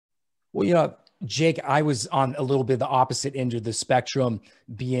Well, you know, Jake, I was on a little bit the opposite end of the spectrum,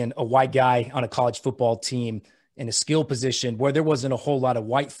 being a white guy on a college football team in a skill position where there wasn't a whole lot of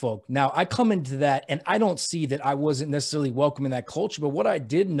white folk. Now, I come into that and I don't see that I wasn't necessarily welcome in that culture, but what I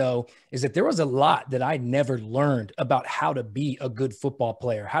did know is that there was a lot that I never learned about how to be a good football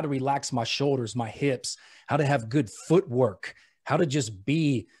player, how to relax my shoulders, my hips, how to have good footwork, how to just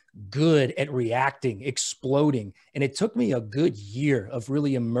be good at reacting, exploding. And it took me a good year of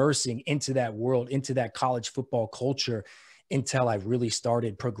really immersing into that world, into that college football culture until I really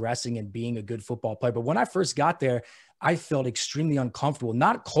started progressing and being a good football player. But when I first got there, I felt extremely uncomfortable,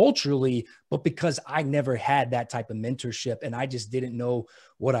 not culturally, but because I never had that type of mentorship and I just didn't know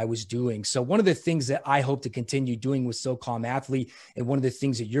what I was doing. So one of the things that I hope to continue doing with SOCOM Athlete, and one of the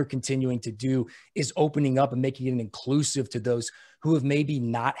things that you're continuing to do, is opening up and making it inclusive to those who have maybe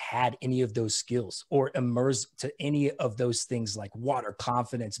not had any of those skills or immersed to any of those things like water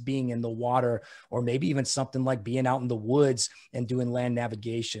confidence, being in the water, or maybe even something like being out in the woods and doing land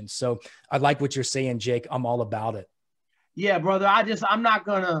navigation. So I like what you're saying, Jake. I'm all about it. Yeah, brother. I'm not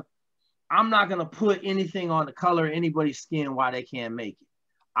gonna put anything on the color of anybody's skin why they can't make it.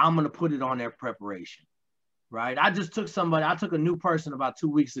 I'm gonna put it on their preparation, right? I took a new person about 2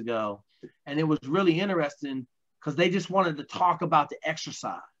 weeks ago, and it was really interesting because they just wanted to talk about the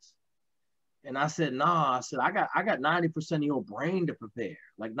exercise. And I said, nah, I got 90% of your brain to prepare.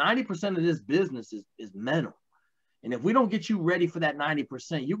 Like 90% of this business is mental. And if we don't get you ready for that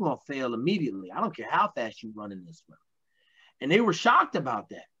 90%, you're gonna fail immediately. I don't care how fast you run in this one. And they were shocked about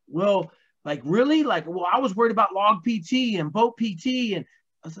that. Well, like really? Like, well, I was worried about log PT and boat PT. And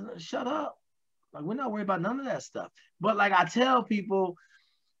I said, shut up. Like, we're not worried about none of that stuff. But like I tell people,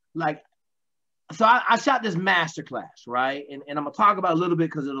 like, so I shot this masterclass, right? And I'm gonna talk about a little bit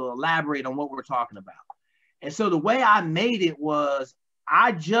because it'll elaborate on what we're talking about. And so the way I made it was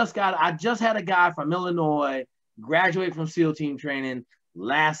I just had a guy from Illinois graduate from SEAL team training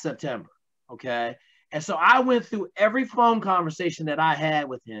last September. Okay. And so I went through every phone conversation that I had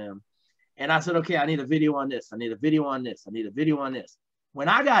with him. And I said, okay, I need a video on this. I need a video on this. I need a video on this. When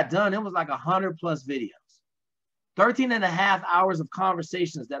I got done, it was like 100+ videos, 13 and a half hours of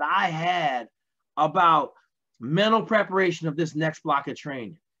conversations that I had about mental preparation of this next block of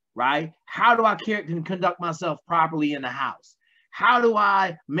training, right? How do I conduct myself properly in the house? How do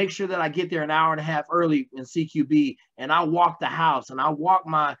I make sure that I get there an hour and a half early in CQB and I walk the house and I walk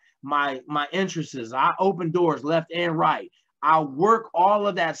my entrances. I open doors left and right. I work all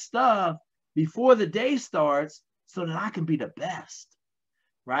of that stuff before the day starts so that I can be the best,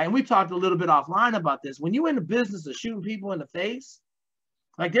 right? And we talked a little bit offline about this. When you're in the business of shooting people in the face,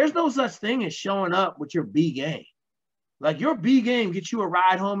 like there's no such thing as showing up with your B game. Like your B game gets you a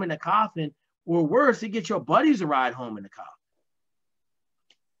ride home in a coffin, or worse, it gets your buddies a ride home in a coffin.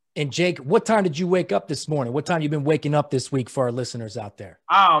 And Jake, what time did you wake up this morning? What time you been waking up this week for our listeners out there?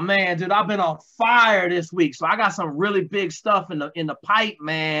 Oh man, dude, I've been on fire this week. So I got some really big stuff in the pipe,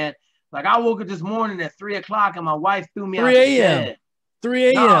 man. Like I woke up this morning at 3 o'clock and my wife threw me out of bed.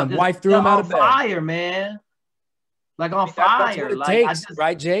 3 a.m. No, wife threw him out of bed. On fire, man. Like on fire. That's what it takes,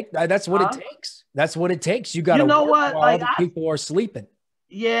 right, Jake? That's what it takes. That's what it takes. You got to know what? Like people are sleeping.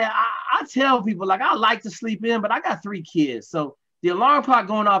 Yeah, I tell people, like, I like to sleep in, but I got 3 kids. So the alarm clock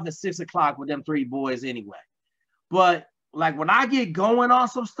going off at 6 o'clock with them 3 boys anyway. But like when I get going on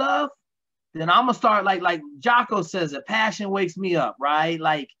some stuff, then I'm gonna start like Jocko says it, passion wakes me up, right?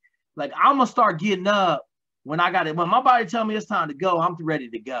 Like I'm gonna start getting up when I got it. When my body tell me it's time to go, I'm ready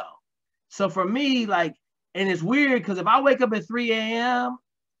to go. So for me, like, and it's weird because if I wake up at 3 a.m.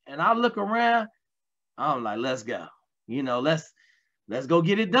 and I look around, I'm like, let's go. You know, let's go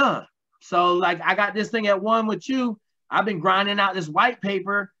get it done. So like I got this thing at 1 with you. I've been grinding out this white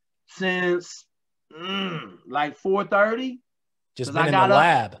paper since like 4:30. Just been in the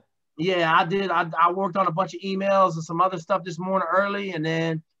lab. Yeah, I did. I worked on a bunch of emails and some other stuff this morning early, and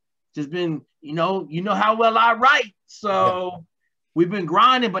then just been, you know how well I write. So we've been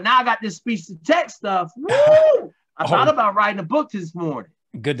grinding, but now I got this speech to text stuff. Woo! I thought about writing a book this morning.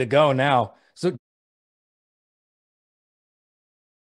 Good to go now.